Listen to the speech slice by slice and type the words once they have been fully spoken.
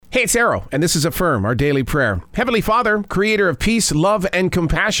Hey, it's Arrow, and this is Affirm, our daily prayer. Heavenly Father, creator of peace, love, and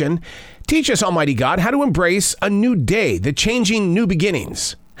compassion, teach us, Almighty God, how to embrace a new day, the changing new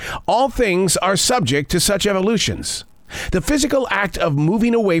beginnings. All things are subject to such evolutions. The physical act of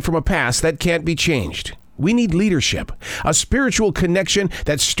moving away from a past that can't be changed. We need leadership, a spiritual connection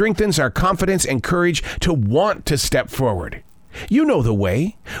that strengthens our confidence and courage to want to step forward. You know the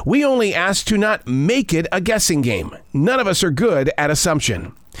way. We only ask to not make it a guessing game. None of us are good at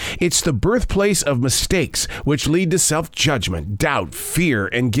assumption. It's the birthplace of mistakes which lead to self-judgment, doubt, fear,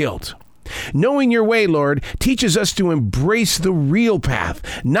 and guilt. Knowing your way, Lord, teaches us to embrace the real path,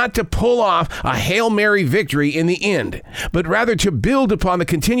 not to pull off a Hail Mary victory in the end, but rather to build upon the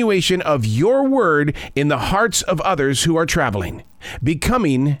continuation of your word in the hearts of others who are traveling,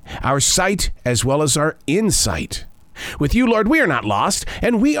 becoming our sight as well as our insight. With you, Lord, we are not lost,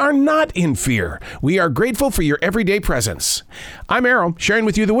 and we are not in fear. We are grateful for your everyday presence. I'm Arrow, sharing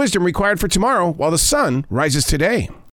with you the wisdom required for tomorrow while the sun rises today.